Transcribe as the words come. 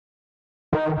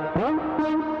You know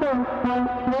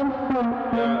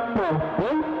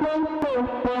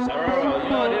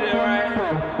what it is, right?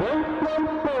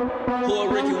 Pull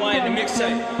Ricky Wayne the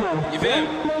mixtape. You feel me?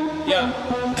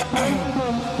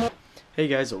 Yeah. Hey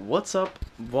guys, what's up?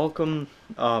 Welcome.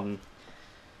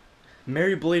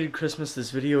 Merry belated Christmas. This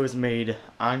video is made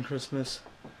on Christmas.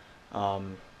 I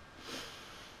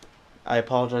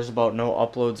apologize about no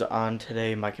uploads on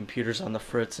today. My computer's on the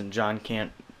fritz and John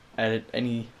can't edit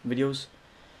any videos.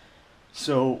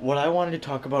 So what I wanted to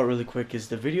talk about really quick is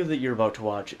the video that you're about to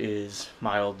watch is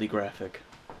mildly graphic.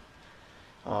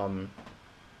 It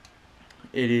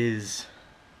is,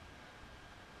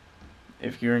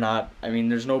 if you're not, I mean,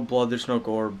 there's no blood, there's no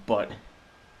gore, but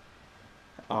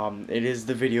it is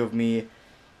the video of me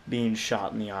being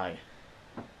shot in the eye.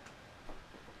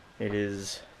 It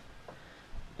is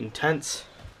intense.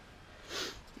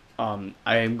 I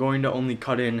am going to only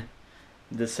cut in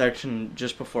the section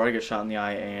just before I get shot in the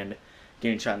eye and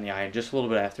getting shot in the eye, and just a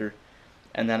little bit after,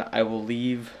 and then I will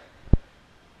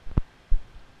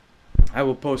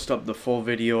post up the full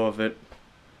video of it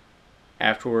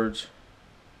afterwards.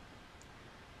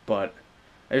 But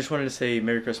I just wanted to say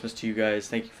Merry Christmas to you guys.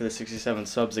 Thank you for the 67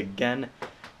 subs again.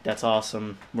 That's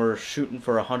awesome. We're shooting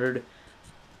for 100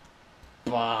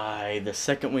 by the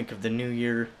second week of the new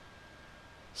year.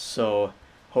 So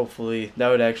hopefully that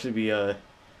would actually be a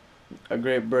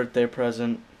great birthday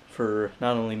present for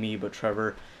not only me but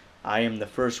Trevor. I am the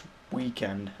first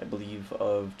weekend, I believe,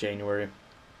 of January,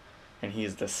 and he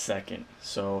is the second.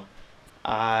 So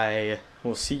I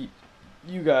will see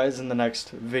you guys in the next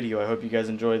video. I hope you guys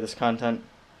enjoy this content.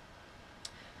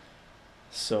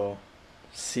 So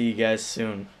see you guys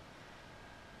soon.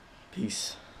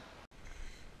 Peace.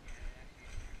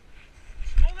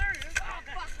 Oh, there he is. Oh,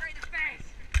 fuck, right in the face.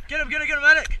 Get him,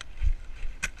 medic.